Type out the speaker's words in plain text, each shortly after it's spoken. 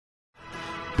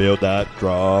Build that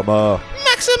drama.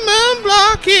 Maximum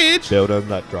blockage. Building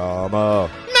that drama.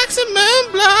 Maximum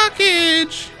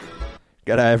blockage.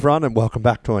 G'day everyone and welcome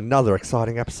back to another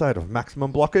exciting episode of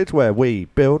Maximum Blockage where we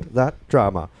build that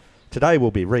drama. Today we'll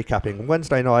be recapping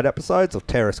Wednesday night episodes of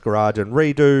Terrace Garage and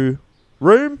Redo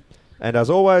Room. And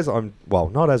as always,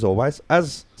 not as always,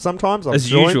 as sometimes I'm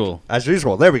joined... As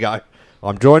usual, there we go.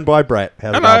 I'm joined by Brett.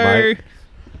 How's it going, mate?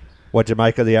 What'd you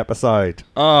make of the episode?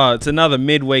 Oh, it's another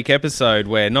midweek episode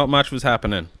where not much was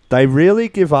happening. They really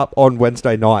give up on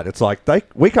Wednesday night. It's like,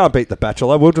 we can't beat The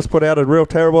Bachelor. We'll just put out a real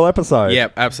terrible episode.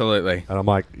 Yep, absolutely. And I'm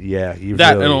like, yeah, you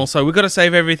that really... And also, we've got to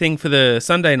save everything for the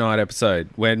Sunday night episode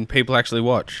when people actually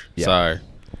watch.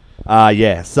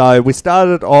 Yeah. So we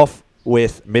started off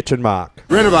with Mitch and Mark.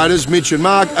 Renovators Mitch and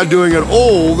Mark are doing it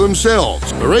all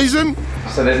themselves. The reason?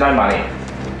 So there's no money.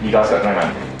 You guys got no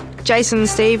money. Jason and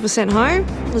Steve were sent home.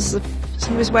 Was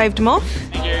waved them off.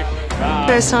 Thank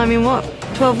you. First time in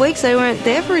 12 weeks they weren't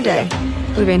there for a day.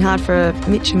 Would have been hard for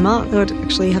Mitch and Mark. They would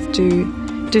actually have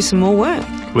to do some more work.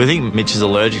 We think Mitch is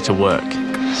allergic to work.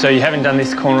 So you haven't done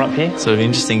this corner up here? Sort of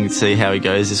interesting to see how he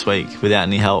goes this week without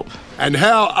any help. And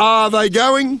how are they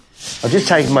going? I've just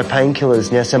taken my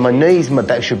painkillers now, so my knees and my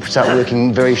back should start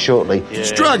working very shortly. Yeah.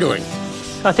 Struggling.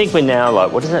 I think we're now,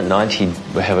 what is it, 90,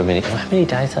 how many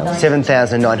days are we?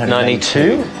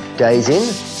 7,992 days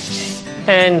in.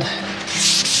 And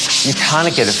you kind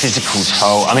of get a physical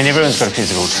toll. I mean, everyone's got a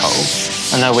physical toll.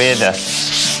 I know we're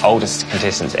the oldest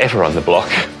contestants ever on the block.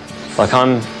 Like,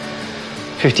 I'm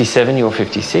 57, you're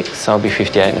 56, so I'll be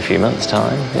 58 in a few months'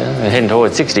 time. Yeah, we're heading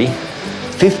towards 60.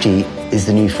 50 is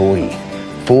the new 40.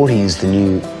 40 is the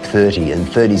new 30, and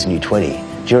 30 is the new 20. Do you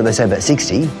know what they say about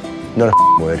 60? Not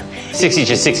a word. 60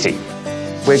 to 60.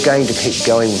 We're going to keep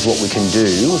going with what we can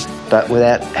do, but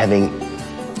without having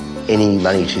any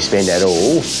money to spend at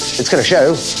all. It's going to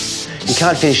show. You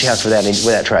can't finish a house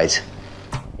without trades.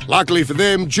 Luckily for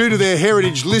them, due to their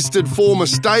heritage-listed former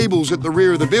stables at the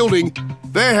rear of the building,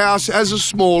 their house has a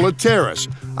smaller terrace,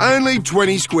 only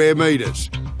 20 square metres.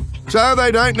 So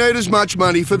they don't need as much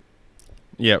money for...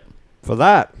 Yep. For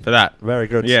that. Very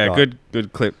good, Yeah, Scott.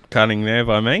 good clip cutting there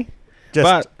by me. Just,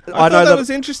 but I thought that was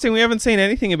interesting. We haven't seen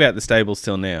anything about the stables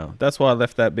till now. That's why I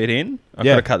left that bit in. I could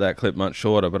have cut that clip much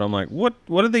shorter, but I'm like, what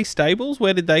are these stables?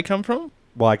 Where did they come from?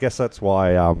 Well, I guess that's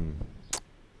why... so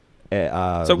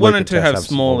 1 and 2 have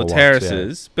smaller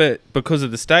terraces, but because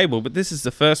of the stable. But this is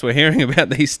the first we're hearing about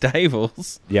these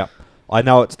stables. Yep. I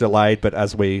know it's delayed, but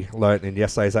as we learnt in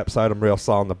yesterday's episode, I'm real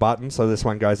slow on the button. So this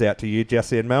one goes out to you,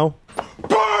 Jesse and Mel.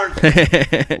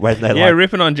 When they're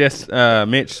ripping on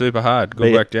Mitch super hard.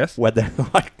 Good work, Jess. When they're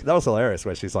like, that was hilarious.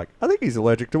 Where she's like, I think he's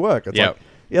allergic to work. It's like,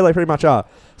 yeah, they pretty much are.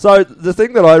 So the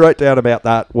thing that I wrote down about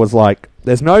that was like,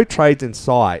 there's no trades in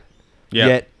sight,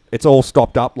 yet it's all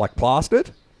stopped up like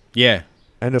plastered. Yeah.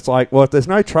 And it's like, well, if there's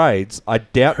no trades, I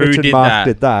doubt Mitch and Mark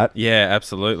did that. Yeah,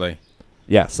 absolutely.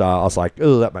 Yeah, so I was like,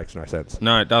 oh, that makes no sense.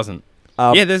 No, it doesn't.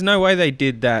 There's no way they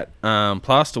did that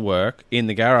plaster work in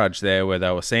the garage there where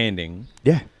they were sanding.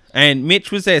 Yeah. And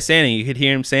Mitch was there sanding. You could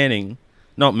hear him sanding.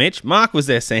 Not Mitch. Mark was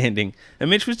there sanding. And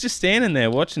Mitch was just standing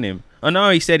there watching him. I know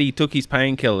he said he took his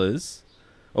painkillers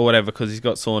or whatever because he's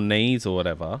got sore knees or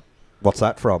whatever. What's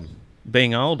that from?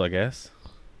 Being old, I guess.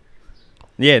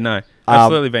 Yeah, no.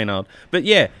 Absolutely being old. But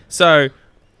yeah, so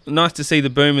nice to see the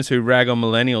boomers who rag on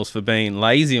millennials for being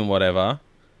lazy and whatever.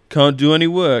 Can't do any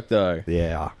work, though.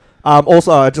 Yeah.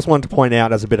 Also, I just wanted to point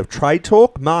out as a bit of trade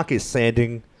talk, Mark is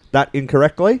sanding that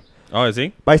incorrectly. Oh, is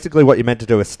he? Basically, what you're meant to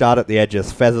do is start at the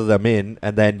edges, feather them in,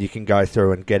 and then you can go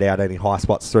through and get out any high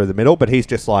spots through the middle. But he's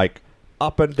just like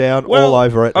up and down all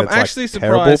over it. I'm it's actually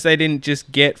surprised they didn't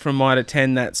just get from Mitre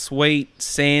 10 that sweet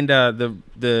sander,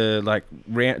 the like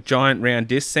giant round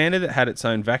disc sander that had its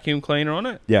own vacuum cleaner on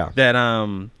it. Yeah.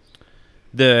 That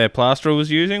the plasterer was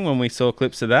using when we saw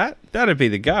clips of that. That'd be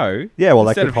the go. Yeah, well,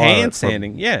 instead they could of hire hand it from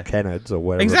sanding. Yeah, Kennards or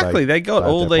whatever. Exactly. They got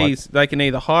all these. Like. They can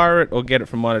either hire it or get it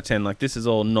from Mitre 10. Like, this is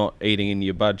all not eating into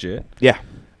your budget. Yeah,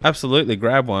 absolutely.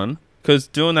 Grab one because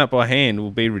doing that by hand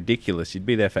will be ridiculous. You'd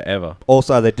be there forever.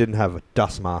 Also, they didn't have a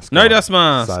dust mask. No dust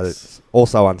masks. So it's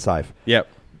also unsafe. Yep.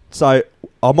 So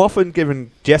I'm often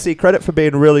giving Jesse credit for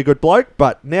being a really good bloke,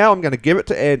 but now I'm going to give it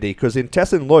to Andy because in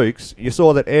Tess and Luke's, you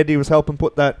saw that Andy was helping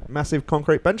put that massive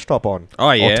concrete bench top on.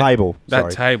 Oh, yeah. Or table.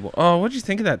 That table. Oh, what did you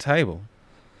think of that table?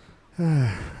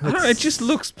 I don't know. It just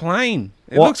looks plain.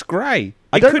 It looks grey.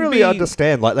 I don't really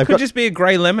understand. Like, they've could just be a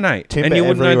grey lemonade, timber and you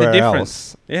wouldn't know the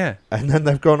difference. Else, yeah, and then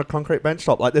they've gone a concrete bench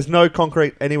top. Like, there's no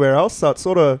concrete anywhere else, so it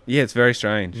sort of it's very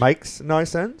strange. Makes no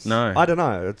sense. No, I don't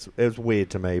know. It's weird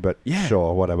to me, but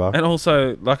sure, whatever. And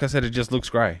also, like I said, it just looks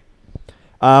grey.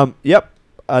 Yep.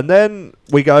 And then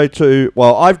we go to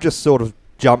I've just sort of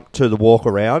jump to the walk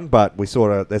around, but there's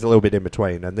a little bit in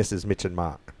between, and this is Mitch and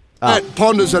Mark. Matt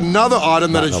ponders another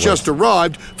item that No, has no, just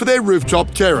arrived for their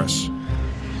rooftop terrace.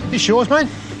 This yours, mate?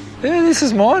 Yeah, this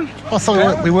is mine. I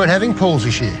thought we weren't having pools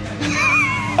this year.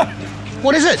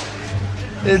 What is it?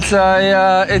 It's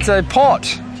a pot.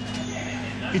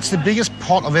 It's the biggest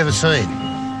pot I've ever seen.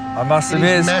 I must It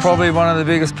admit, is it's massive. probably one of the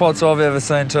biggest pots I've ever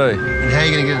seen too. And how are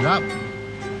you going to get it up?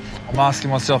 I'm asking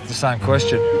myself the same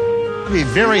question. It'll be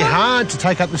very hard to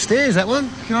take up the stairs, that one.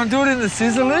 Can I do it in the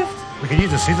scissor lift? We could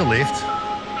use the scissor lift,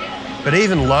 but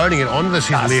even loading it onto the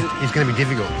scissor lift is going to be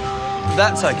difficult.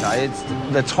 That's okay. It's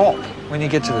the top. When you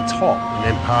get to the top. And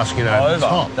then passing it over the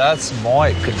top. That's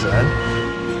my concern.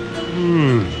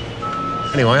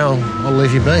 Anyway, I'll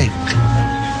leave you be.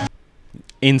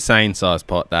 Insane size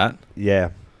pot, that. Yeah,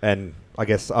 and I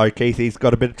guess O'Keefe's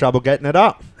got a bit of trouble getting it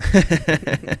up.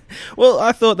 Well,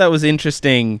 I thought that was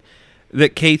interesting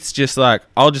that Keith's just like,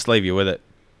 I'll just leave you with it.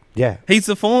 Yeah. He's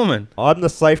the foreman. I'm the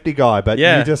safety guy, but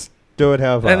Yeah. you just do it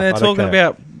however. And they're I don't talking care.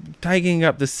 about taking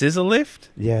up the scissor lift.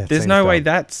 Yeah, it There's seems no way dumb.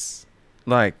 that's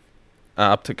like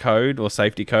up to code or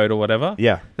safety code or whatever.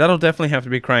 Yeah, That'll definitely have to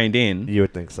be craned in. you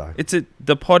would think so.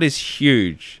 The pod is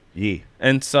huge. Yeah.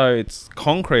 And so it's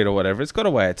concrete or whatever. It's got to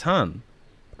weigh a ton.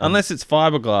 Unless it's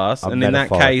fiberglass. A And in that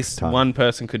metaphoric case, ton. one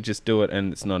person could just do it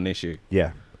and it's not an issue.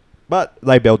 Yeah. But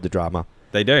they build the drama.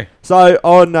 They do. So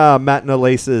on Matt and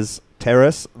Elise's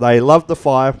terrace, they love the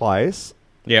fireplace.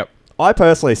 Yep. I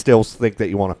personally still think that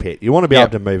you want a pit. You want to be Yep.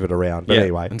 able to move it around. But Yeah,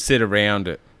 anyway. and sit around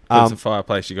it. If it's a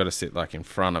fireplace, you got to sit like in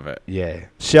front of it. Yeah.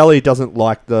 Shelley doesn't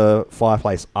like the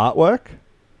fireplace artwork,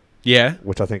 Yeah.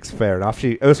 which I think is fair enough.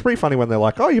 It was pretty funny when they're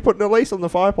like, oh, you put an Elise on the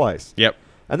fireplace. Yep.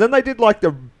 And then they did like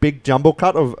the big jumble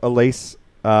cut of Elise,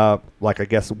 like I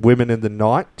guess women in the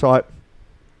night type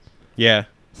Yeah.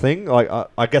 thing. Like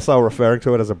I guess they were referring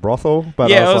to it as a brothel. But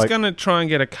yeah, I was like, going to try and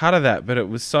get a cut of that, but it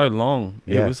was so long.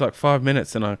 Yeah. It was like 5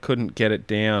 minutes and I couldn't get it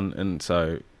down. And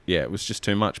so, yeah, it was just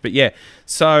too much. But yeah,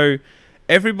 so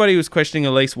everybody was questioning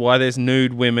Elise why there's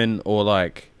nude women or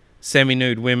like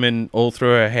semi-nude women all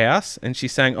through her house. And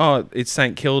she's saying, oh, it's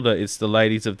St. Kilda. It's the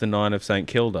ladies of the Nine of St.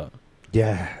 Kilda.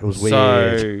 yeah, it was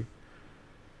weird. So,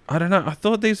 I don't know. I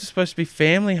thought these were supposed to be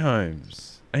family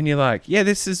homes. And you're like, yeah,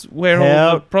 this is where How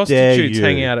all the dare prostitutes you.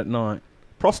 hang out at night.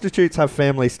 Prostitutes have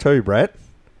families too, Brett.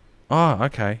 Oh,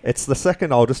 okay. It's the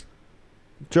second oldest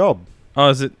job. Oh,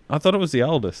 is it? I thought it was the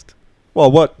oldest. Well,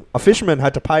 what a fisherman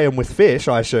had to pay him with fish,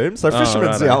 I assume. So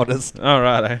fisherman's the righto. oldest. Oh,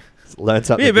 righto. Learn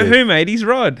something. Yeah, but new. who made his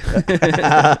rod?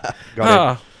 Got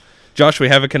Ah. Josh, we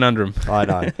have a conundrum. it. I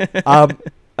know.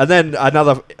 And then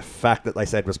another fact that they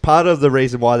said was part of the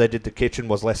reason why they did the kitchen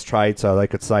was less trade, so they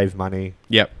could save money.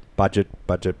 Yep. Budget,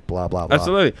 blah blah blah.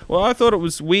 Absolutely. Well, I thought it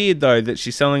was weird, though, that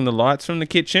she's selling the lights from the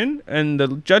kitchen, and the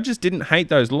judges didn't hate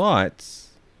those lights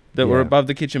that were Yeah. above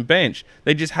the kitchen bench.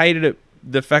 They just hated it,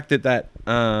 the fact that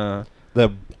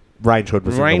The range hood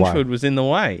was range in the way. hood was in the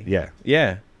way. Yeah.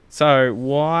 Yeah. So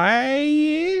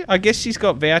why? I guess she's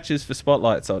got vouchers for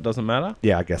spotlights, so it doesn't matter.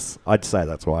 Yeah, I guess I'd say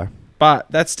that's why. But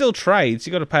that's still trades.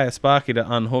 You got to pay a sparky to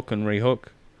unhook and rehook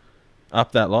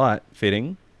up that light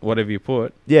fitting, whatever you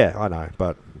put. Yeah, I know,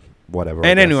 but whatever.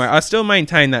 And I guess. anyway, I still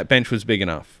maintain that bench was big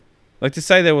enough. Like, to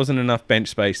say there wasn't enough bench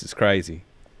space is crazy.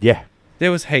 Yeah.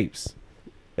 There was heaps.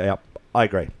 Yep. I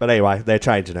agree. But anyway, they're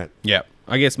changing it. Yep.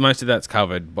 I guess most of that's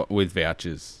covered with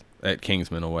vouchers at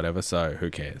Kingsman or whatever, so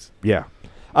who cares? Yeah.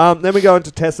 Then we go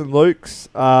into Tess and Luke's.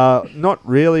 Not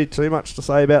really too much to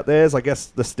say about theirs. I guess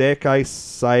the staircase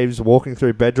saves walking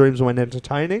through bedrooms when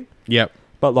entertaining. Yep.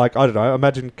 But like, I don't know.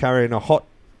 Imagine carrying a hot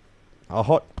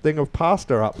thing of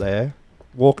pasta up there,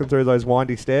 walking through those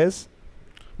windy stairs.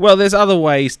 Well, there's other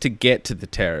ways to get to the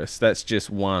terrace. That's just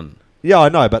one. Yeah, I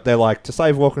know, but they're like to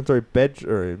save walking through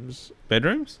bedrooms.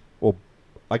 Bedrooms? Or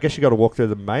I guess you got to walk through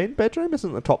the main bedroom.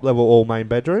 Isn't the top level all main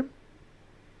bedroom?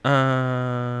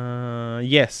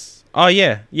 Yes. Oh,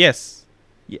 yeah. Yes.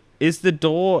 Is the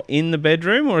door in the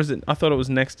bedroom, or is it? I thought it was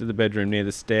next to the bedroom near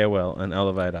the stairwell and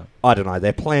elevator. I don't know.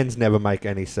 Their plans never make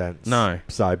any sense. No.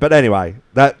 So, but anyway,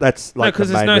 that's like No, because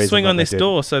the there's main no reason swing that on they this did.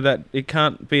 door, so that it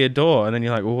can't be a door. And then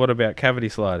you're like, well, what about cavity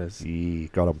sliders? Yeah,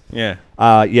 got them.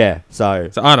 Yeah. Yeah. So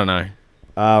I don't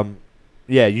know.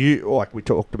 yeah, you like we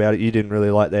talked about it. You didn't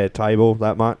really like their table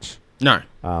that much. No.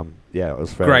 Yeah, it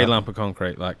was fair Grey enough. lump of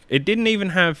concrete. Like, it didn't even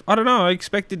have, I don't know, I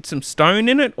expected some stone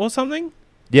in it or something.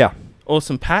 Yeah, Or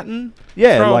some pattern.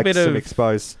 yeah, Throw a like bit some of-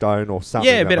 exposed stone or something.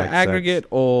 Yeah, a that bit of makes sense. aggregate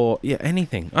or, yeah,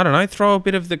 anything. I don't know, throw a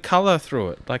bit of the colour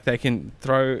through it. Like, they can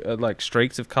throw, like,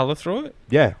 streaks of colour through it.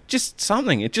 Yeah. Just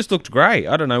something. It just looked grey.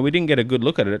 I don't know, we didn't get a good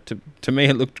look at it. To me,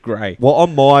 it looked grey. Well,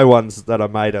 on my ones that I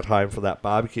made at home for that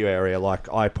barbecue area,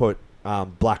 like I put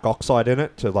black oxide in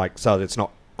it to like so that it's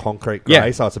not concrete grey,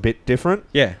 Yeah. so it's a bit different.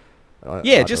 Yeah. I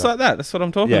Yeah, don't just know. like that. That's what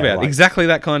I'm talking Yeah, about. like- Exactly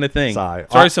that kind of thing. So,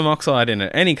 Throw I- some oxide in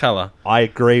it, any colour. I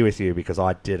agree with you because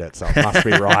I did it, so it must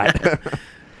be right.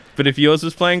 But if yours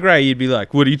was plain grey, you'd be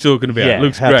like, what are you talking about? Yeah, It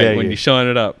looks how great dare when you. you shine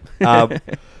it up.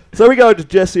 So we go to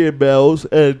Jesse and Mel's,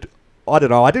 and I don't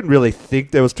know, I didn't really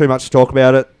think there was too much to talk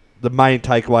about it. The main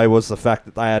takeaway was the fact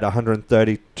that they had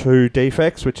 132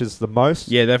 defects, which is the most.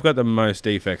 Yeah, they've got the most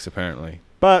defects, apparently.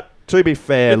 But to be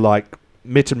fair, like,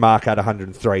 Mitch and Mark had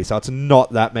 103, so it's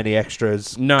not that many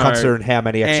extras, No. considering how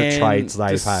many extra And trades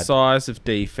they've the had. size of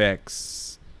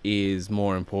defects is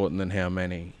more important than how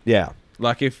many. Yeah.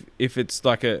 Like, if it's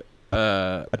like a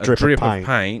drip of of paint.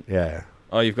 paint, Yeah.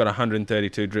 oh, you've got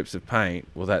 132 drips of paint,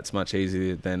 well, that's much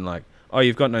easier than, like, oh,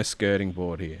 you've got no skirting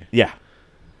board here. Yeah.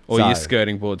 Or So- your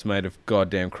skirting board's made of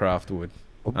goddamn craft wood.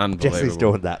 Unbelievable. Jesse's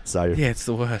doing that, so Yeah, it's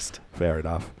the worst. fair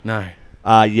enough. No.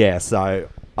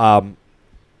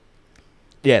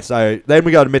 So then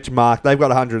we go to Mitch and Mark. They've got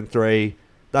 103.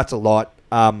 That's a lot.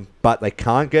 But they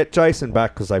can't get Jason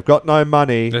back because they've got no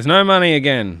money. There's no money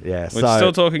again. Yeah, We're so-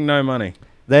 still talking no money.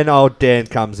 Then old Dan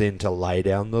comes in to lay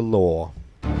down the law.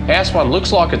 House one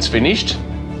looks like it's finished,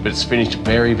 but it's finished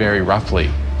very, very roughly.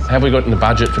 Have we got in the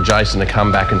budget for Jason to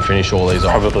come back and finish all these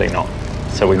off? Probably not.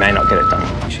 So we may not get it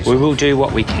done. We will do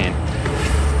what we can.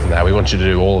 No, we want you to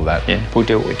do all of that. Yeah, we'll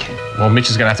do what we can. Well, Mitch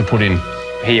is going to have to put in.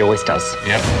 He always does.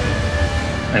 Yep.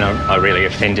 And I'm really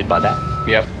offended by that.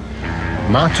 Yep.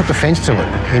 Mark took offence to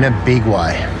it in a big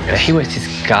way. He works his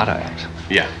gut out.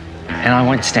 Yeah. And I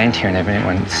won't stand here and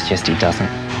everyone suggest he doesn't.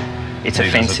 It's He doesn't.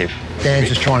 offensive. Dan's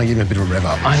just trying to give him a bit of a rev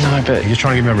up. I know, but He's just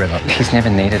trying to give him a rev up. he's never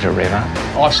needed a rev up.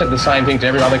 I've said the same thing to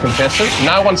every other contestant.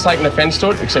 No one's taken offence to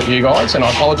it except you guys, and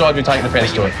I apologise if you're taking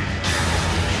offence to it.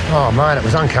 Oh, mate, it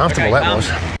was uncomfortable, that was.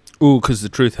 Ooh, because the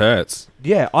truth hurts.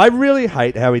 Yeah, I really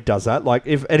hate how he does that. Like,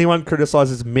 if anyone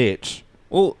criticizes Mitch,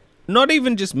 Well, not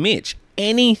even just Mitch.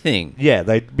 Anything. yeah,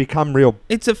 they become real.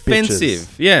 It's offensive. bitches.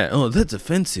 Yeah. Oh, that's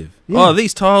offensive. Yeah. Oh,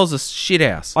 these tiles are shit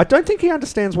house. I don't think he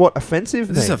understands what offensive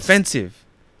This means. is offensive.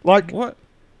 Like, What?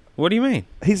 What do you mean?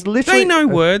 he's literally. They know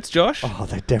words, Josh. Oh,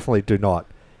 they definitely do not.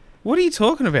 What are you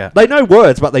talking about? They know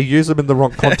words, but they use them in the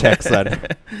wrong context. Then,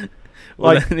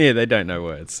 Well, like, yeah, they don't know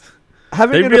words.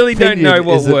 having They an really don't opinion know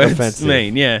what isn't words offensive.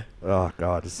 mean. Yeah. Oh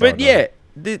God, it's so But annoying.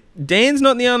 yeah, Dan's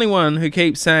not the only one who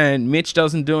keeps saying Mitch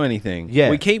doesn't do anything. Yeah.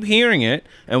 We keep hearing it,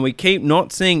 and we keep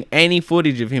not seeing any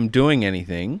footage of him doing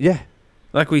anything. yeah,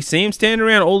 Like, we see him stand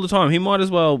around all the time. He might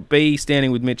as well be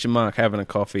standing with Mitch and Mark having a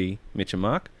coffee. Mitch and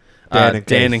Mark? Dan and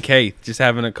Dan Keith. and Keith just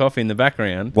having a coffee in the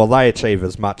background. Well, they achieve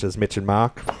as much as Mitch and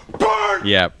Mark.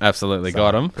 Yeah, absolutely.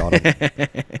 Got him. Got him.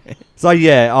 So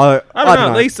yeah, I don't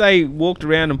know. At least they walked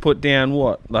around and put down,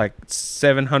 what, like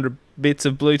 700 bits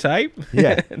of blue tape?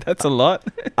 Yeah. That's a lot.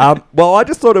 Well, I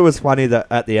just thought it was funny that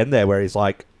at the end there, where he's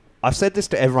like, "I've said this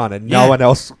to everyone, and no Yeah. one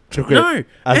else took it No.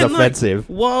 as and, like, offensive."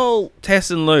 while Tess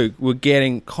and Luke were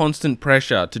getting constant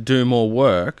pressure to do more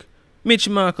work, Mitch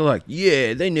and Mark are like,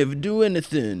 yeah, they never do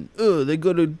anything. Oh, they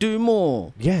got to do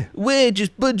more. Yeah. We're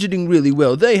just budgeting really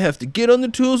well. They have to get on the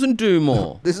tools and do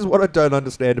more. This is what I don't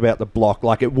understand about the block.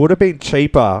 Like, it would have been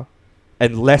cheaper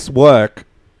and less work.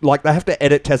 Like, they have to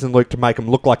edit Tess and Luke to make them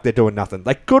look like they're doing nothing.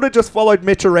 They could have just followed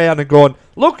Mitch around and gone,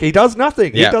 look, he does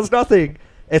nothing. Yeah. He does nothing.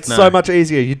 It's No. so much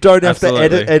easier. You don't have to edit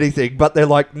Absolutely. anything. But they're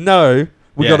like, no,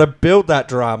 we Yeah. got to build that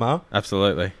drama.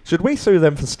 Absolutely. Should we sue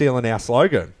them for stealing our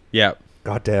slogan? Yeah.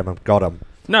 God damn them. Got them.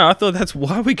 No, I thought that's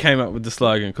why we came up with the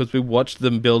slogan, because we watched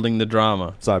them building the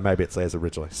drama. So maybe it's theirs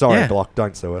originally. Sorry, Yeah. Block,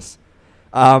 don't sue us.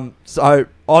 So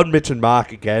on Mitch and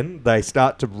Mark again, they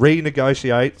start to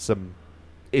renegotiate some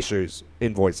issues,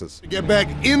 invoices. To get back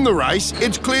in the race,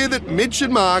 it's clear that Mitch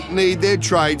and Mark need their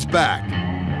trades back.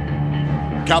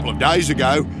 A couple of days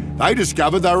ago, they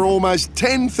discovered they were almost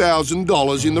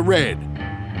 $10,000 in the red.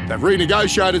 They've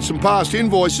renegotiated some past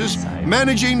invoices,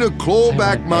 managing to claw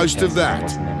back most of that.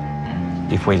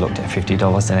 If we looked at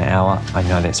 $50 an hour, I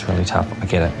know that's really tough. I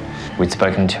get it. We'd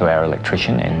spoken to our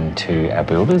electrician and to our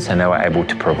builders, and they were able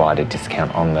to provide a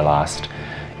discount on the last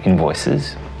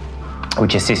invoices,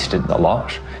 which assisted a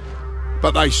lot.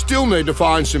 But they still need to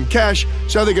find some cash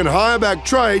so they can hire back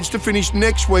trades to finish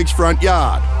next week's front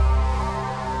yard.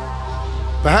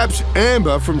 Perhaps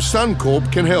Amber from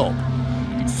Suncorp can help.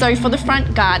 So for the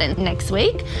front garden next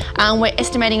week, we're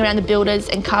estimating around the builders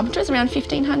and carpenters around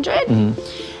 1,500.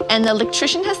 And the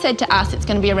electrician has said to us it's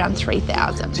going to be around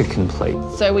 3,000. To complete.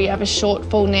 So we have a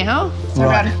shortfall now, so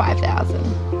Right. around 5,000.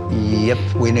 Yep,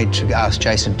 we need to ask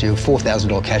Jason to do a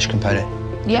 $4,000 cash component,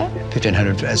 Yeah.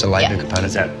 1,500 as a labour Yeah.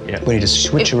 component. Yeah. We need to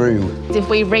switcheroo. If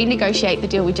we renegotiate the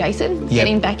deal with Jason, Yep.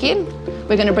 getting back in,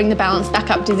 We're going to bring the balance back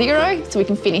up to 0 so we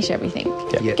can finish everything.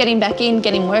 Yep. Get him back in,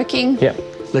 get him working. Yep.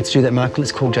 Let's do that, Mark.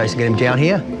 Let's call Jason, get him down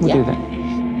here. We'll do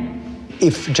that.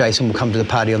 If Jason will come to the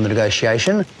party on the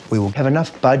negotiation, we will have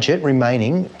enough budget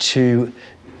remaining to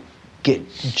get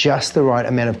just the right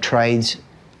amount of trades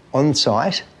on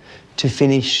site to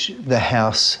finish the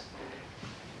house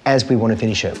as we want to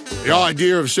finish it. The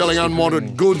idea of selling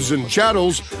unwanted goods and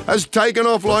chattels has taken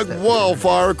off like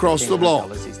wildfire across the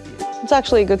block. It's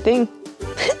actually a good thing.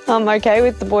 I'm okay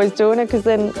with the boys doing it because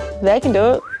then they can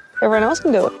do it. Everyone else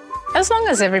can do it. As long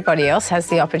as everybody else has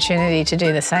the opportunity to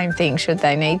do the same thing should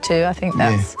they need to, I think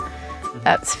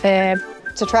that's fair.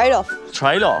 It's a trade-off.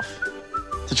 Trade-off?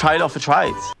 It's a trade-off for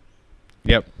trades.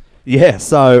 Yep. Yeah,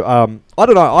 so I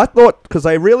don't know. I thought, because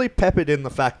they really peppered in the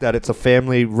fact that it's a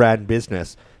family-ran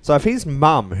business. So if his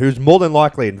mum, who's more than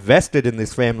likely invested in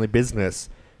this family business,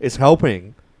 is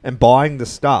helping and buying the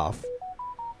stuff,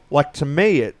 like, to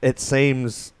me, it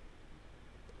seems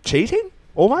cheating,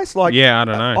 almost. Like, yeah, I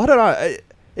don't know. I don't know.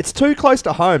 It's too close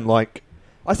to home. Like,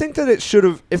 I think that it should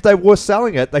have, if they were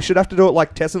selling it, they should have to do it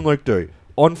like Tess and Luke do,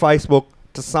 on Facebook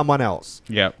to someone else.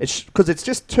 Yeah. Because it's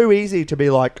just too easy to be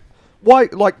like, why?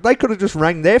 Like, they could have just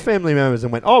rang their family members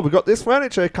and went, "Oh, we got this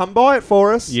furniture. Come buy it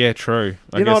for us." Yeah, true.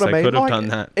 You know guess what I mean? they could have Like, done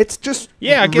that. It's just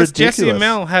I guess Jesse and ridiculous.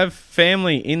 Mel have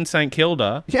family in St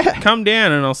Kilda. Yeah. Come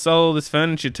down and I'll sell all this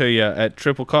furniture to you at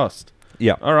triple cost.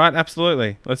 Yeah. All right,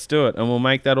 absolutely. Let's do it, and we'll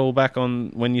make that all back on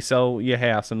when you sell your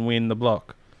house and win the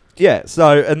block. Yeah.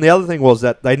 So, and the other thing was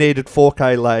that they needed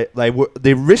 4K.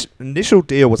 The initial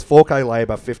deal was 4K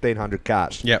labour, 1,500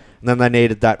 cash. Yep. And then they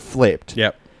needed that flipped.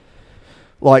 Yep.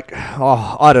 Like,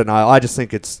 I don't know. I just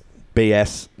think it's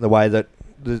BS the way that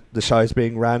the show's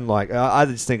being run. Like, I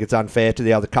just think it's unfair to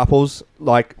the other couples.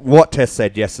 Like what Tess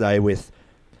said yesterday with,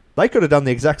 they could have done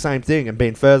the exact same thing and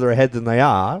been further ahead than they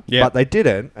are, but they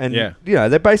didn't. And, you know,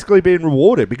 they're basically being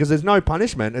rewarded because there's no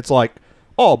punishment. It's like,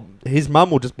 oh, his mum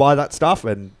will just buy that stuff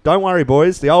and don't worry,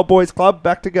 boys, the old boys club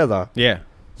back together. Yeah.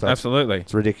 So absolutely.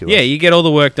 It's ridiculous. Yeah, you get all the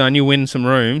work done, you win some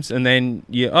rooms, and then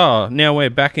now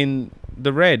we're back in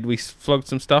the red. We flogged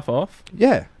some stuff off.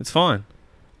 Yeah. It's fine.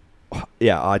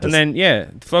 Yeah, and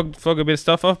then, flog a bit of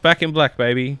stuff off, back in black,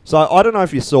 baby. So I don't know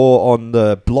if you saw on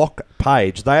the block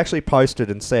page, they actually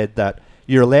posted and said that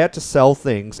you're allowed to sell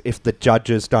things if the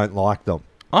judges don't like them.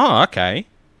 Oh, okay.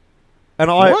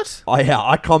 And What?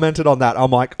 I commented on that.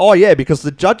 I'm like, oh yeah, because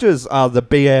the judges are the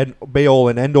be all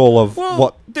and end all of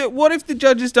what. What if the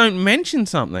judges don't mention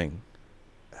something?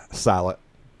 Sell it.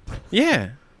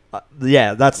 Yeah.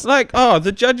 Yeah, that's like,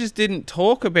 the judges didn't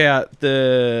talk about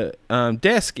the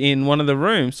desk in one of the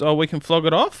rooms. Oh, we can flog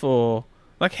it off, or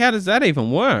like, how does that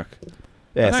even work?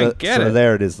 Yeah, I don't get it. So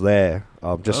there it is. There,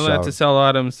 I'm just allowed showing. to sell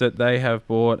items that they have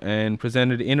bought and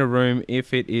presented in a room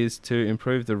if it is to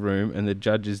improve the room, and the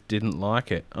judges didn't like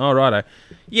it. Oh, righto.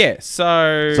 Yeah.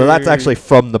 So that's actually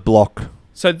from the block.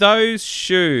 So those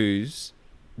shoes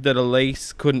that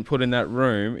Elise couldn't put in that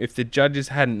room, if the judges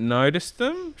hadn't noticed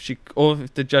them, or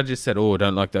if the judges said, "Oh, I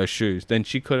don't like those shoes," then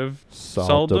she could have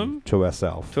sold them to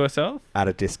herself. At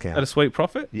a discount. At a sweet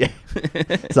profit? Yeah.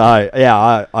 So,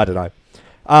 yeah, I don't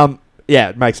know. Yeah,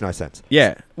 it makes no sense.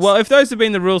 Yeah. Well, if those have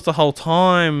been the rules the whole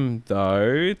time,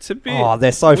 though, it's a bit Oh,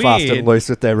 they're so fast and weird. loose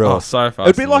with their rules. Oh, so fast.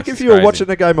 It'd be and like loose, if it's you were crazy. watching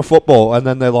a game of football and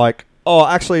then they're like, oh,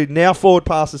 actually, now forward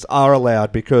passes are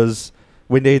allowed because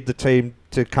we need the team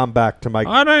to come back to make...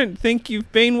 I don't think you've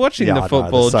been watching Yeah, I the know,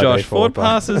 football, there's so many Josh. Forward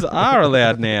passes are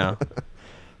allowed now.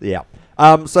 Yeah.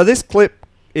 So this clip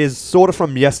is sort of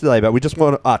from yesterday, but we just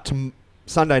want to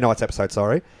Sunday night's episode,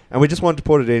 sorry. And we just wanted to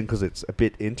put it in because it's a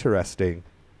bit interesting.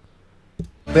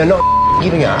 We're not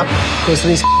giving up because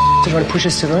these are trying to push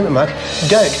us to the limit, Mark.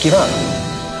 Don't give up.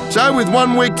 So with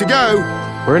 1 week to go...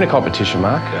 We're in a competition,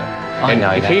 Mark. I And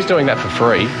know if that. he's doing that for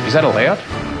free, is that allowed?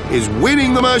 Is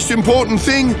winning the most important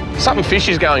thing, Something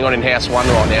fishy is going on in House 1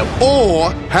 right now.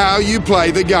 or how you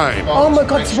play the game? Oh my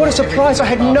God, what a surprise. I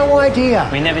had no idea.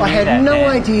 We never I knew had that, no Dan.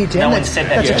 idea, Dan. No one That's, said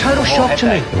that that's a total before, shock to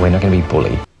have me. We're not going to be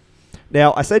bullied.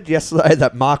 Now, I said yesterday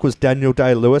that Mark was Daniel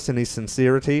Day-Lewis in his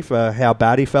sincerity for how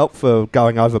bad he felt for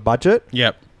going over budget.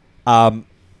 Yep.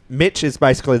 Mitch is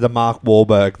basically the Mark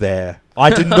Wahlberg there. I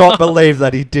did not believe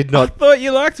that he did I not... thought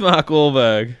you liked Mark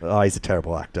Wahlberg. Oh, he's a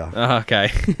terrible actor. Oh, okay.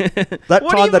 That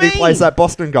What do time you that he mean? plays that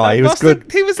Boston guy, he was Boston-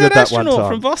 good. He was good that one astronaut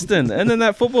time. from Boston, and then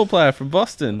that football player from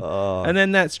Boston, and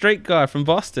then that street guy from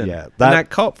Boston, Yeah, and that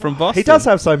cop from Boston. He does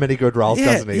have so many good roles,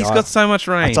 Yeah, doesn't he? he's got so much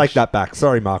range. I take that back.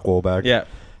 Sorry, Mark Wahlberg. Yeah.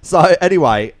 So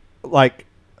anyway, like,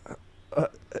 you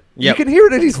Yep. can hear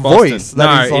it in his Boston. voice. That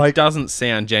No, he's like, it doesn't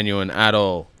sound genuine at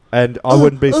all. and I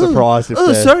wouldn't be surprised if. Oh,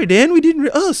 they're- sorry, Dan. We didn't.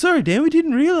 Oh, sorry, Dan. We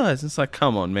didn't realize. It's like,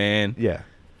 come on, man. Yeah.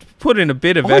 put in a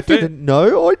bit of I effort. didn't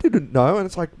know. And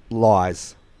it's like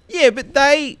lies. Yeah, but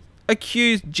they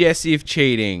accused Jesse of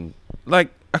cheating like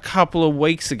a couple of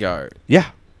weeks ago.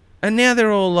 Yeah. And now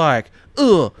they're all like,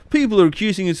 ugh, people are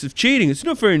accusing us of cheating. It's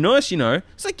not very nice, you know.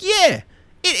 It's like, yeah,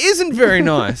 it isn't very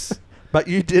nice. But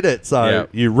you did it, so Yep.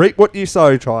 you reap what you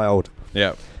sow, child.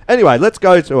 Yeah. Anyway, let's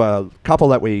go to a couple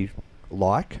that we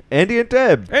like. Andy and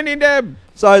Deb. Andy and Deb.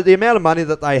 So the amount of money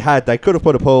that they had, they could have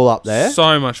put a pool up there.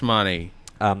 So much money.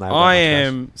 They haven't got I much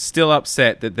am still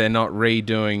upset that they're not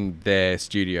redoing their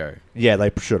studio. Yeah,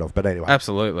 they should have, but anyway.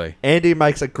 Absolutely. Andy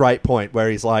makes a great point where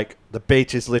he's like, the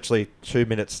beach is literally 2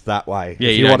 minutes that way. Yeah,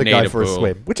 if you you want to don't go need a for a pool.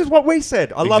 swim. Which is what we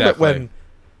said. I love it Exactly. when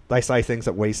they say things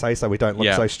that we say so we don't look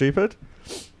Yeah. so stupid.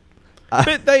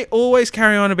 But they always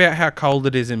carry on about how cold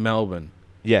it is in Melbourne.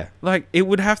 Yeah. Like, it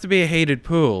would have to be a heated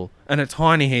pool, and a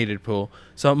tiny heated pool,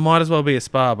 so it might as well be a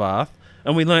spa bath.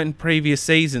 And we learnt in previous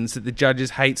seasons that the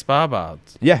judges hate spa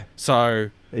baths. Yeah. So...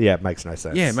 Yeah, it makes no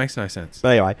sense. Yeah, it makes no sense. But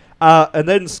anyway, and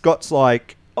then Scott's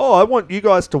like, oh, I want you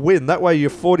guys to win. That way you're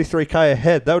 43k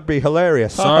ahead. That would be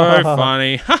hilarious. So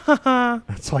funny.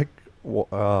 It's like,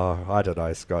 I don't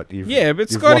know, Scott. Yeah,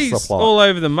 but you've lost the Scotty's plot. all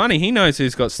over the money. He knows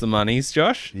who's got the monies,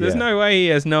 Josh. There's Yeah. no way he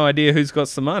has no idea who's got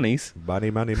the monies.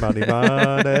 Money, money, money,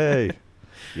 money.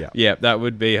 Yeah. Yeah, that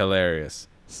would be hilarious.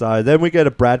 So then we get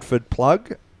a Bradford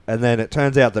plug, and then it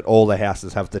turns out that all the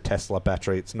houses have the Tesla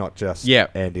battery. It's not just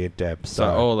Andy and Deb. So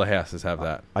all the houses have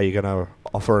that. Are you going to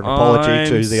offer an apology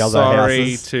to the other sorry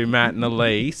houses? to Matt and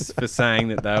Elise for saying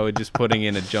that they were just putting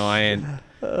in a giant,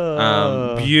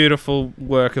 beautiful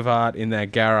work of art in their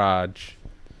garage.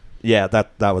 Yeah,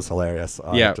 that was hilarious.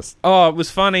 Yeah. Oh, it was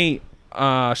funny.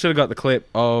 I should have got the clip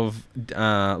of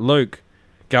Luke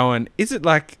going, is it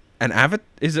like an avatar?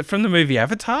 Is it from the movie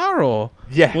Avatar or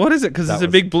what is it? Because That it's a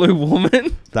was- big blue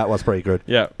woman. That was pretty good.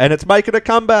 Yeah. And it's making a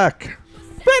comeback.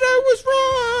 Beto was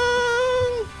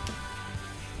wrong.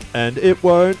 And it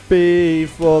won't be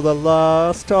for the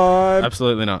last time.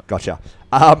 Absolutely not. Gotcha.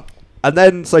 And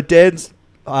then, so Dan's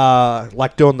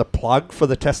like doing the plug for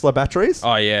the Tesla batteries.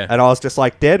 Oh, yeah. And I was just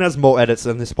like, Dan has more edits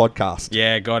than this podcast.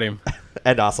 Yeah, got him.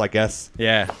 And us, I guess.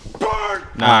 Yeah.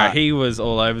 No, he was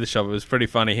all over the shop. It was pretty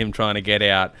funny, him trying to get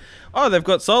out. Oh, they've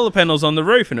got solar panels on the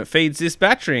roof and it feeds this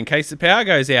battery in case the power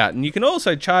goes out. And you can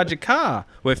also charge a car.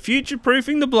 We're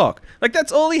future-proofing the block. Like,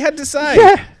 that's all he had to say.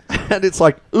 Yeah. And it's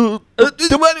like, the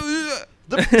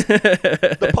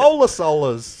polar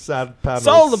solars sound panels.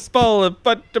 Solar polar.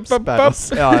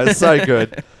 Panels. Oh, it's so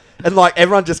good. And like,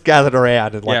 everyone just gathered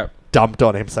around and like dumped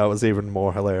on him. So it was even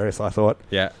more hilarious, I thought.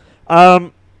 Yeah.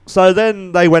 So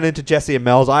then they went into Jesse and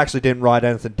Mel's. I actually didn't write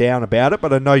anything down about it,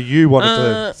 but I know you wanted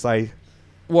to say...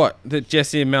 What? That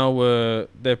Jesse and Mel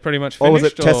they're pretty much Or finished?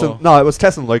 was it Tess and... No, it was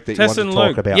Tess and Luke that Tess you wanted to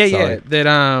talk about. Yeah, sorry. yeah.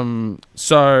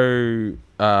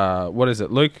 That, what is it?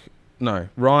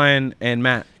 Ryan and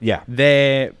Matt. Yeah.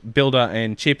 Their builder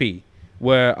and Chippy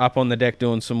were up on the deck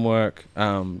doing some work,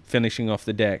 finishing off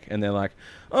the deck. And they're like,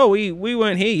 oh, we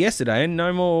weren't here yesterday and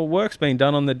no more work's been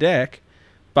done on the deck.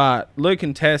 But Luke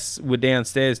and Tess were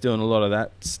downstairs doing a lot of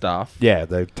that stuff. Yeah,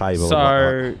 the table.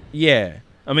 So, yeah.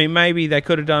 I mean, maybe they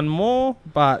could have done more,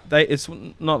 but it's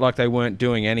not like they weren't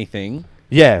doing anything.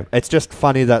 Yeah, it's just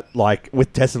funny that, like,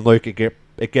 with Tess and Luke,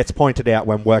 it gets pointed out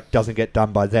when work doesn't get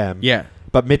done by them. Yeah.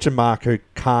 But Mitch and Mark, who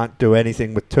can't do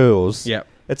anything with tools, Yep.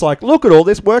 it's like, look at all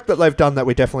this work that they've done that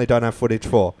we definitely don't have footage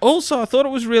for. Also, I thought it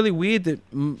was really weird that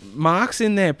Mark's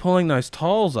in there pulling those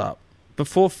tiles up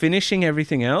before finishing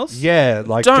everything else. Yeah,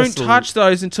 like... Don't just touch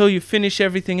those until you finish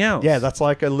everything else. Yeah, that's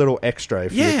like a little extra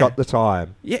if you've got the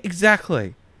time. Yeah,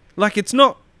 exactly. Like, it's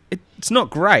not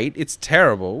great. It's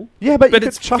terrible. Yeah, but you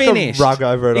it's could chuck finished. a rug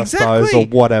over it, Exactly. I suppose, or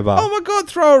whatever. Oh, my God,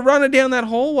 throw a runner down that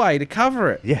hallway to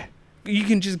cover it. Yeah. You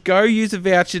can just go use a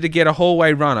voucher to get a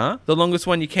hallway runner, the longest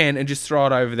one you can, and just throw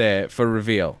it over there for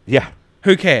reveal. Yeah.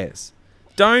 Who cares?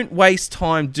 Don't waste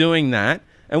time doing that.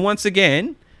 And once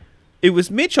again, it was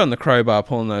Mitch on the crowbar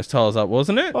pulling those tiles up,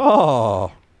 wasn't it?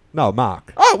 Oh. No,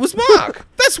 Mark. Oh, it was Mark.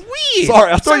 That's weird.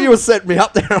 Sorry, I thought you were setting me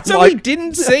up there. I'm So like, we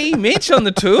didn't see Mitch on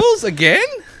the tools again?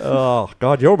 oh,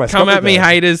 God, you're almost Come got at me, there.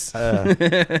 haters.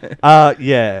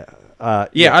 Yeah.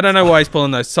 Yeah, I don't know why he's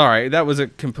pulling those. Sorry, that was a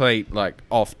complete, like,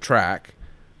 off track.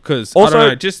 Because, I Also, don't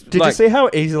know, just, did like... you see how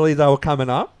easily they were coming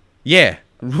up? Yeah.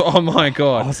 Oh, my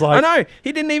God. I was like... I know.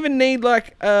 He didn't even need,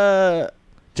 like,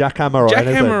 jackhammer or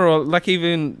anything. jackhammer or, like,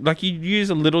 even... Like, you use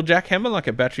a little jackhammer, like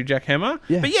a battery jackhammer.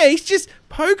 Yeah. But, yeah, he's just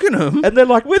poking them. And they're,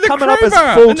 like, with coming a up as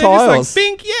crowbar. full and they're tiles. just, like,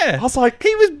 bink, yeah. I was like...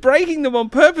 He was breaking them on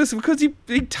purpose because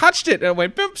he touched it and it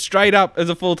went boop, straight up as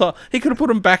a full tile. He could have put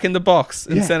them back in the box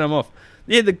and Yeah. sent them off.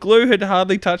 Yeah, the glue had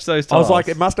hardly touched those I tiles. was like,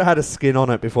 it must have had a skin on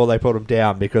it before they put them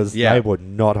down because Yeah. they were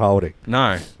not holding.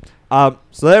 No. So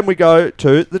then we go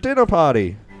to the dinner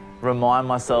party. Remind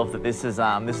myself that this is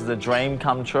a dream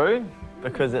come true,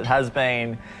 because it has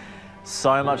been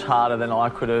so much harder than I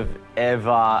could have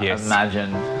ever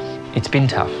imagined. It's been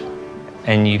tough,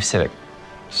 and you've said it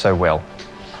so well.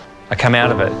 I come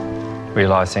out of it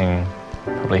realising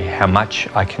probably how much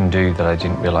I can do that I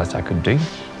didn't realise I could do.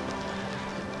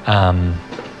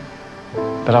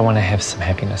 But I want to have some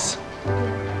happiness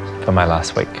for my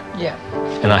last week. Yeah.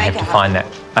 And I have to find that.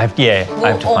 I have to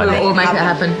find that. We'll make it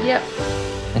happen. Yep.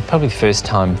 It's probably the first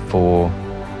time for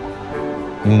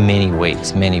many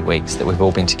weeks that we've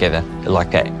all been together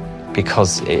like that,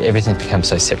 because everything's become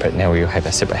so separate. Now we all have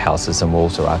our separate houses and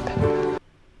walls are up. And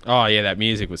Oh, yeah, that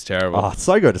music was terrible. Oh, it's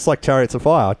so good. It's like Chariots of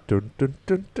Fire. Dun, dun,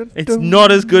 dun, dun, It's dun.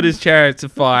 not as good as Chariots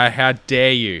of Fire. How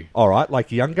dare you? All right,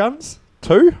 like Young Guns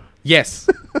 2? Yes.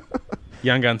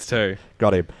 Young Guns 2.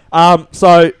 Got him.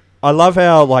 So I love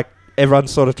how like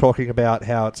everyone's sort of talking about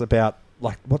how it's about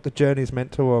like what the journey's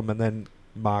meant to them, and then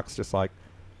Mark's just like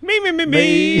Me. Me.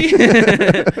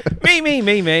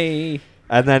 Me.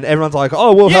 and then everyone's like,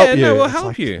 "Oh, we'll help you." No, we'll It's help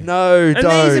like, you. No, and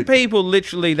don't. these are people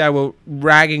literally they were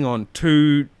ragging on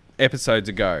 2 episodes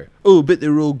ago. Oh, but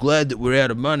they're all glad that we're out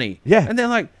of money. Yeah. And they're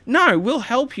like, no, we'll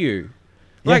help you.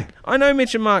 Like, I know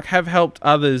Mitch and Mark have helped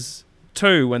others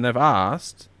too when they've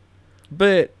asked,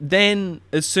 but then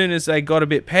as soon as they got a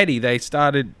bit petty, they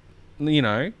started,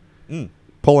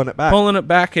 pulling it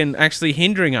back. And actually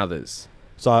hindering others.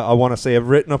 So I want to see a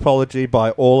written apology by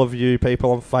all of you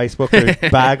people on Facebook who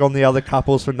bag on the other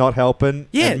couples for not helping.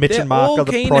 Yeah, and Mitch they're and Mark all are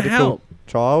the keen to prodigal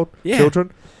help.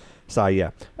 children. So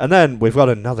yeah, and then we've got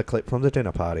another clip from the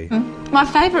dinner party. My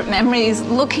favourite memory is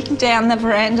looking down the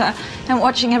veranda and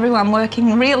watching everyone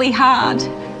working really hard.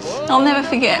 I'll never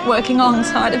forget working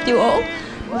alongside of you all,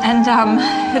 and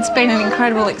it's been an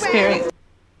incredible experience.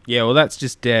 Yeah, well, that's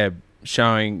just Deb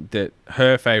showing that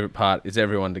her favourite part is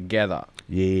everyone together.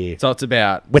 Yeah. So it's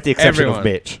about With the exception everyone. of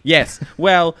Mitch. Yes.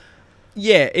 Well,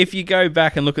 yeah, if you go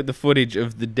back and look at the footage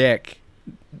of the deck,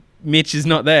 Mitch is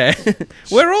not there.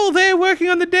 We're all there working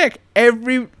on the deck.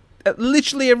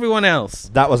 Literally everyone else.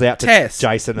 That was out to Tess,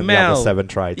 Jason and Mel, the other 7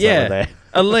 trades yeah, over there.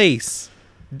 Elise,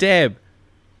 Deb,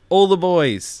 all the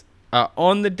boys are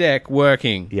on the deck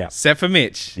working. Yeah. Except for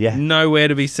Mitch. Yeah. Nowhere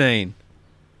to be seen.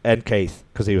 And Keith,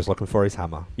 because he was looking for his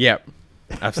hammer. Yep.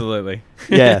 Absolutely.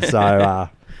 Yeah, so...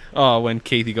 when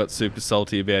Keithy got super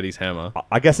salty about his hammer.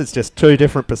 I guess it's just 2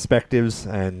 different perspectives,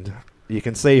 and you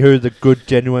can see who the good,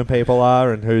 genuine people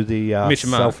are and who the Mitch and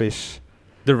Mark. selfish...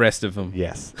 The rest of them.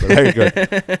 Yes, they're very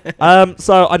good.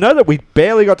 So I know that we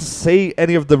barely got to see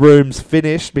any of the rooms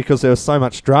finished because there was so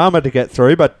much drama to get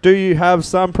through, but do you have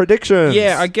some predictions?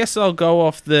 Yeah, I guess I'll go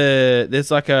off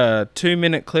there's like a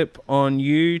 2-minute clip on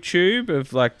YouTube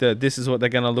of like this is what they're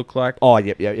going to look like. Oh,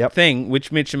 yep. Thing,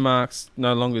 which Mitch and Mark's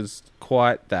no longer's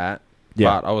quite that,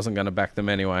 Yeah. but I wasn't going to back them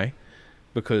anyway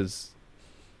because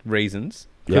reasons.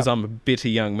 Because I'm a bitter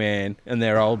young man and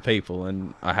they're old people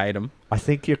and I hate them. I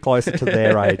think you're closer to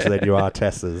their age than you are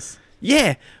Tessa's.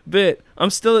 Yeah, but I'm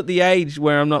still at the age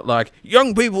where I'm not like,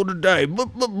 young people today,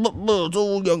 it's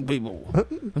all young people.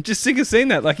 I'm just sick of seeing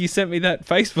that. Like, you sent me that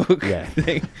Facebook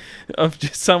thing of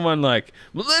just someone like,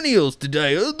 millennials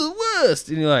today are the worst.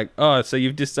 And you're like, oh, so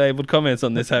you've disabled comments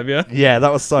on this, have you? Yeah,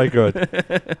 that was so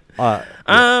good. I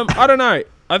don't know.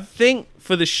 I think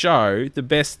for the show, the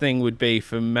best thing would be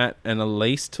for Matt and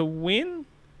Elise to win.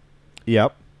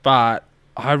 Yep. But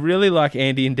I really like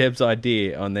Andy and Deb's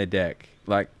idea on their deck.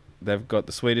 Like, they've got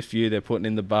the sweetest view. They're putting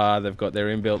in the bar. They've got their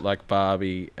inbuilt like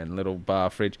Barbie and little bar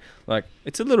fridge. Like,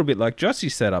 it's a little bit like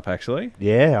Jossie's setup, actually.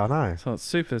 Yeah, I know. So it's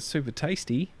super, super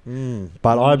tasty.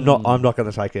 But I'm not going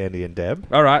to take Andy and Deb.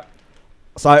 All right.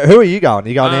 So who are you going? Are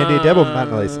you going Andy and Deb or Matt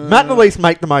and Elise? Matt and Elise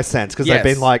make the most sense because they've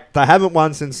been like, they haven't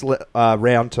won since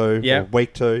round 2 or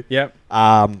week 2. Yep.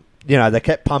 They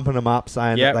kept pumping them up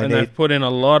saying that they need... they've put in a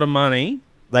lot of money.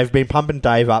 They've been pumping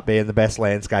Dave up being the best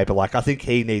landscaper. Like, I think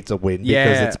he needs a win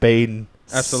because it's been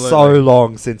so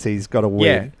long since he's got a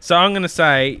win. Yeah. So I'm going to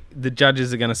say the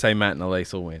judges are going to say Matt and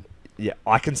Elise will win. Yeah,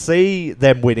 I can see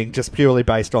them winning just purely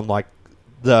based on, like,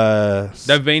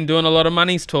 They've been doing a lot of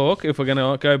money's talk, if we're going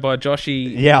to go by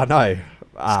Joshy Yeah, I know.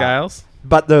 scales.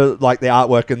 But the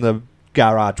artwork in the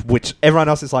garage, which everyone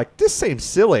else is like, this seems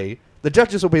silly. The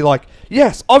judges will be like,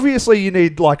 yes, obviously you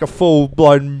need like a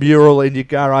full-blown mural in your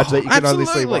garage that you can only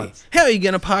see once. How are you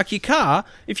going to park your car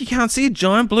if you can't see a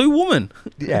giant blue woman?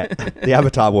 Yeah, the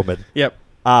Avatar woman. Yep.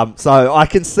 So I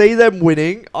can see them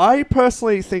winning. I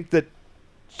personally think that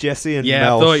Jesse and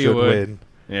Mel should win.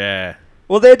 Yeah.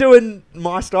 Well, they're doing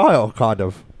my style, kind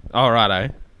of. Oh,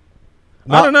 righto.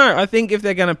 I don't know. I think if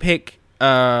they're going to pick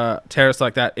terrace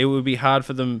like that, it would be hard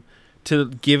for them to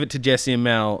give it to Jesse and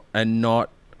Mel and not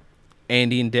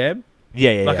Andy and Deb.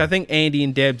 Yeah. I think Andy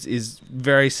and Deb's is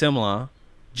very similar,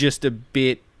 just a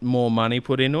bit more money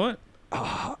put into it.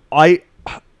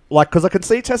 Because I can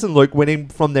see Tess and Luke winning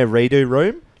from their redo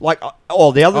room. The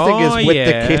other thing is with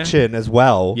the kitchen as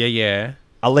well. Yeah.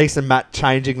 Elise and Matt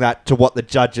changing that to what the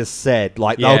judges said.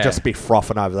 They'll just be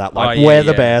frothing over that. We're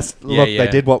the best. Look, they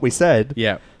did what we said.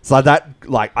 Yeah. So that,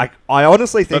 I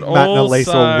honestly think Matt and Elise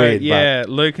will win. Yeah,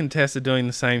 Luke and Tess are doing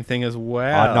the same thing as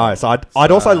well. I know. So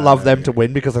I'd also love them to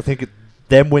win because I think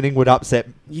them winning would upset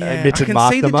Mitch and Mark the most. I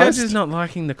can see the judges not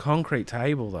liking the concrete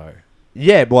table, though.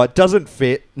 Yeah, well, it doesn't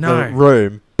fit the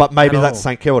room, but maybe that's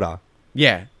St Kilda.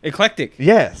 Yeah, eclectic.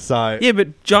 Yeah, so... Yeah,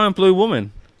 but Giant Blue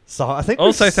Woman. So I think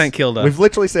also St Kilda. We've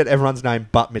literally said everyone's name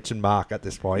but Mitch and Mark at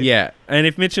this point. Yeah, and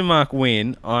if Mitch and Mark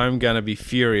win, I'm going to be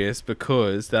furious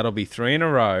because that'll be 3 in a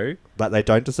row. That they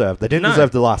don't deserve. They didn't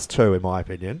deserve the last 2, in my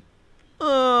opinion.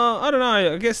 I don't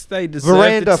know. I guess they deserve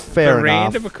Veranda, fair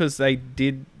enough. because they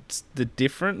did the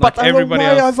different. But they were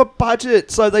way over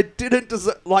budget, so they didn't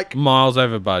deserve... miles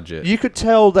over budget. You could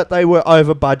tell that they were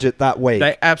over budget that week.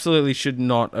 They absolutely should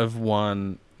not have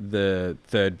won the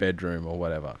third bedroom or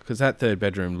whatever, because that third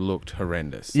bedroom looked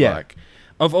horrendous. Yeah.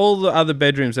 Of all the other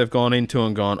bedrooms they've gone into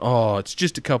and gone, oh, it's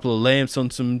just a couple of lamps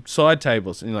on some side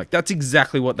tables. And you're like, that's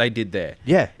exactly what they did there.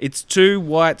 Yeah. It's 2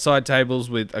 white side tables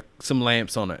with some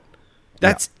lamps on it.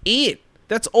 That's it.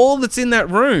 That's all that's in that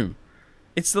room.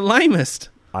 It's the lamest.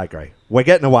 I agree. We're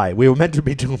getting away. We were meant to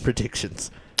be doing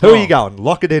predictions. Who are you going?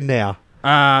 Lock it in now.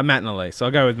 Matt and Elise. I'll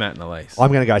go with Matt and Elise.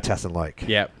 I'm going to go Tess and Luke.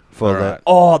 Yep.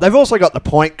 They've also got the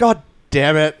point. God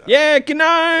damn it. Yeah,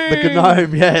 Gnome. The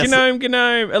Gnome, yes.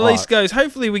 Gnome. Elise goes,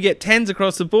 hopefully we get 10s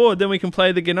across the board, then we can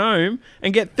play the Gnome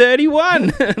and get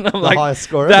 31. And I'm like, highest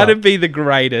score that'd ever. be the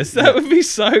greatest. That would be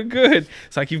so good.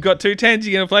 It's like, you've got 2 10s,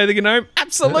 you're going to play the Gnome?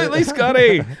 Absolutely,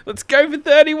 Scotty. Let's go for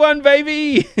 31,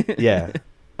 baby. Yeah.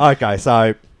 Okay,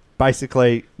 so...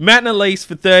 basically... Matt and Elise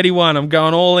for 31. I'm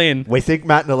going all in. We think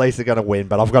Matt and Elise are going to win,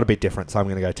 but I've got to be different, so I'm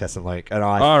going to go Tess and Luke.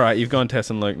 All right, you've gone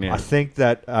Tess and Luke now. I think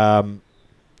that...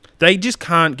 they just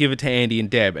can't give it to Andy and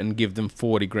Deb and give them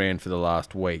 40 grand for the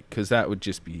last week, because that would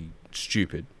just be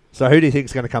stupid. So who do you think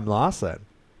is going to come last then?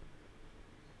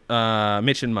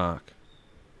 Mitch and Mark.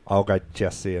 I'll go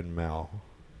Jesse and Mel.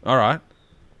 All right.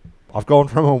 I've gone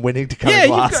from them winning to coming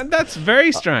last. Yeah, that's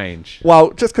very strange.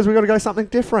 Well, just because we've got to go something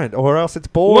different, or else it's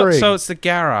boring. So it's the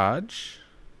garage,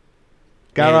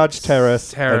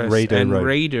 terrace, and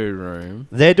redo room.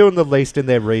 They're doing the least in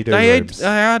their redo rooms.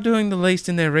 They are doing the least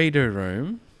in their redo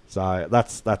room. So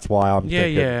that's why I'm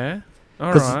thinking. Yeah.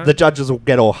 All Because right. the judges will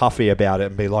get all huffy about it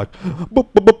and be like, but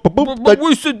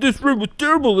we said this room was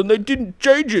terrible and they didn't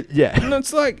change it. Yeah. And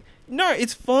it's like, no,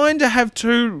 it's fine to have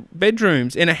 2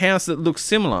 bedrooms in a house that looks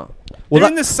similar. Well, They're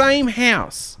in the same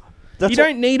house. You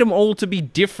don't need them all to be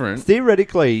different.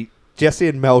 Theoretically, Jesse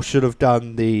and Mel should have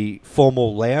done the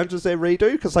formal lounge as their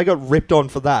redo because they got ripped on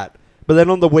for that. But then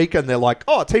on the weekend, they're like,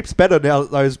 oh, it's heaps better now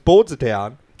that those boards are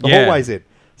down. The hallway's in.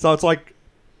 So it's like,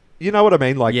 you know what I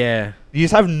mean? Like, you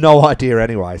just have no idea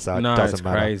anyway, so it doesn't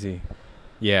matter. No, it's crazy.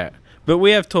 Yeah. But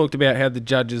we have talked about how the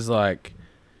judges,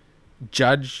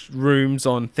 judge rooms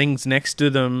on things next to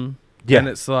them. Yeah. And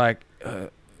it's like...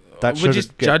 that we're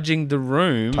just judging the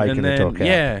room, and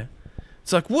then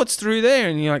it's like, what's through there?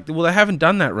 And you're like, well, they haven't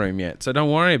done that room yet, so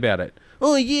don't worry about it.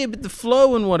 Oh yeah, but the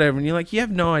flow and whatever, and you're like, you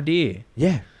have no idea.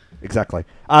 Yeah, exactly.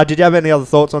 Did you have any other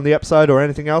thoughts on the episode or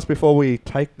anything else before we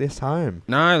take this home?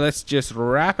 No, let's just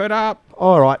wrap it up.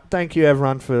 All right, thank you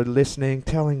everyone for listening,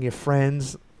 telling your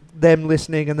friends, them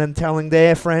listening, and then telling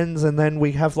their friends, and then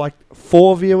we have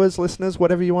 4 viewers, listeners,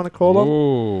 whatever you want to call them.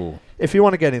 Ooh. If you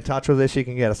want to get in touch with us, you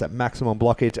can get us at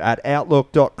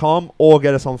maximumblockage@outlook.com or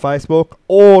get us on Facebook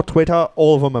or Twitter.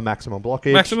 All of them are Maximum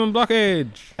Blockage. Maximum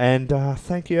Blockage. And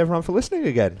thank you, everyone, for listening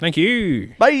again. Thank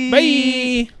you. Bye.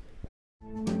 Bye.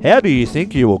 How do you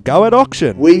think you will go at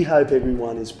auction? We hope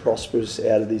everyone is prosperous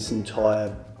out of this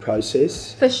entire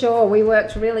process. For sure, we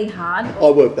worked really hard. I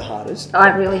worked the hardest.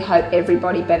 I really hope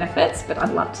everybody benefits, but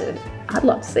I'd love to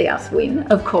see us win,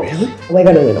 of course. Really? We're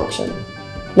going to win auction.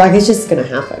 It's just going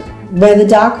to happen. We're the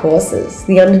dark horses,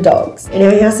 the underdogs, and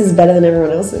our house is better than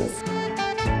everyone else's.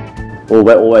 Well,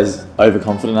 we're always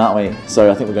overconfident, aren't we? So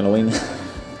I think we're going to win.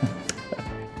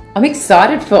 I'm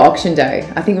excited for auction day.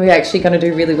 I think we're actually going to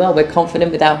do really well. We're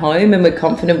confident with our home and we're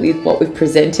confident with what we've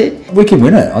presented. We can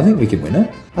win it. I think we can win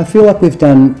it. I feel like we've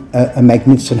done a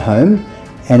magnificent home,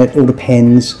 and it all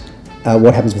depends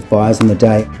what happens with buyers on the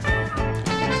day.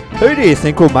 Who do you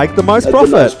think will make the most The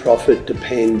profit? most profit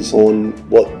depends on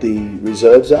what the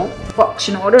reserves are.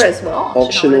 Auction order as well.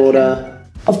 Auction order.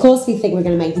 Of course, we think we're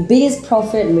going to make the biggest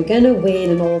profit and we're going to win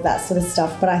and all of that sort of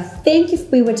stuff. But I think if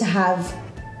we were to have,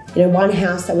 one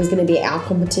house that was going to be our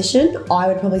competition, I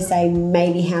would probably say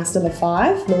maybe house number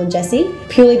 5, Mel and Jesse,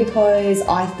 purely because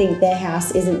I think their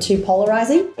house isn't too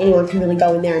polarising. Anyone can really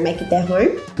go in there and make it their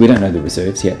home. We don't know the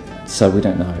reserves yet, so we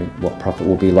don't know what profit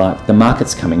will be like. The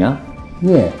market's coming up.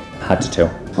 Yeah. Hard to tell.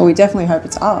 Well, we definitely hope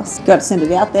it's us. Got to send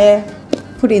it out there,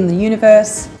 put it in the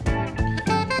universe.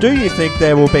 Do you think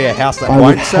there will be a house that I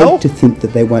won't would sell? hope to think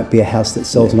that there won't be a house that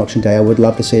sells on auction day. I would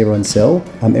love to see everyone sell.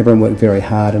 Everyone worked very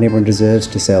hard and everyone deserves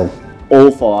to sell. All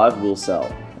 5 will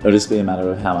sell. It'll just be a matter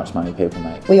of how much money people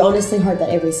make. We honestly hope that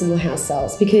every single house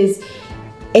sells because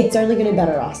it's only going to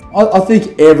better us. I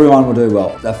think everyone will do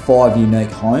well. They're 5 unique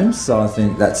homes, so I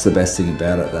think that's the best thing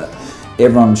about it, that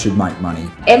everyone should make money.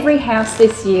 Every house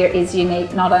this year is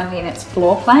unique, not only in its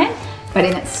floor plan, but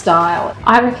in its style.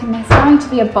 I reckon there's going to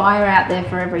be a buyer out there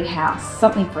for every house,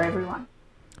 something for everyone.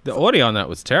 The audio on that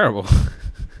was terrible.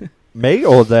 Me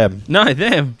or them? No,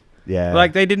 them. Yeah.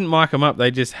 Like, they didn't mic them up.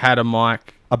 They just had a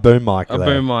mic. A boom mic. A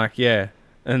boom mic, yeah.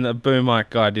 And the boom mic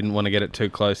guy didn't want to get it too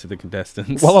close to the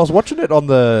contestants. Well, I was watching it on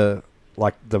the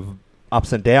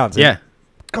ups and downs. And Yeah.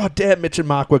 God damn, Mitch and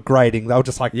Mark were grading. They were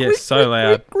just like, Yeah, so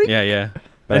loud. Yeah.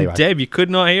 But And anyway. Deb, you could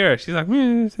not hear her. She's like,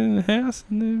 it's in the house.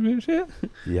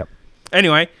 Yep.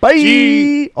 Anyway.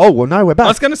 Bye. Oh, well, no, we're back. I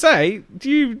was going to say, do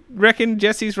you reckon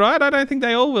Jesse's right? I don't think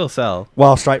they all will sell.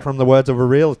 Well, straight from the words of a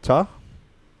realtor.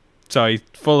 So he's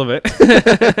full of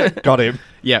it. Got him.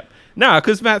 Yep. No,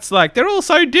 because Matt's like, they're all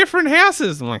so different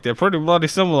houses. I'm like, they're pretty bloody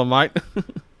similar, mate.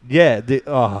 Yeah.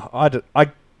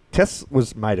 Tess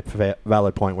was made a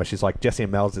valid point where she's like, Jesse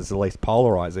and Mel's is the least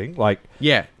polarising. Like,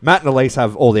 Yeah. Matt and Elise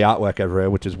have all the artwork everywhere,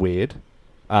 which is weird.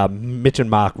 Mitch and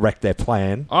Mark wrecked their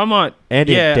plan. I might.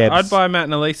 Andy and Deb's. I'd buy Matt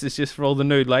and Elise's just for all the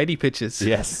nude lady pictures.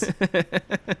 Yes.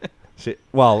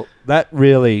 Well, that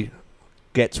really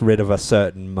gets rid of a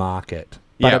certain market.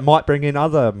 But Yep. it might bring in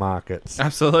other markets.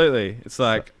 Absolutely. It's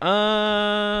like,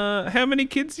 how many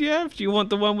kids do you have? Do you want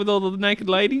the one with all the naked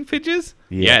lady pictures?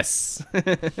 Yeah. Yes.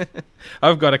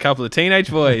 I've got a couple of teenage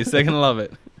boys. They're going to love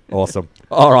it. Awesome.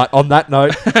 All right, on that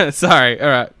note. Sorry. All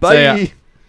right. Bye. See ya.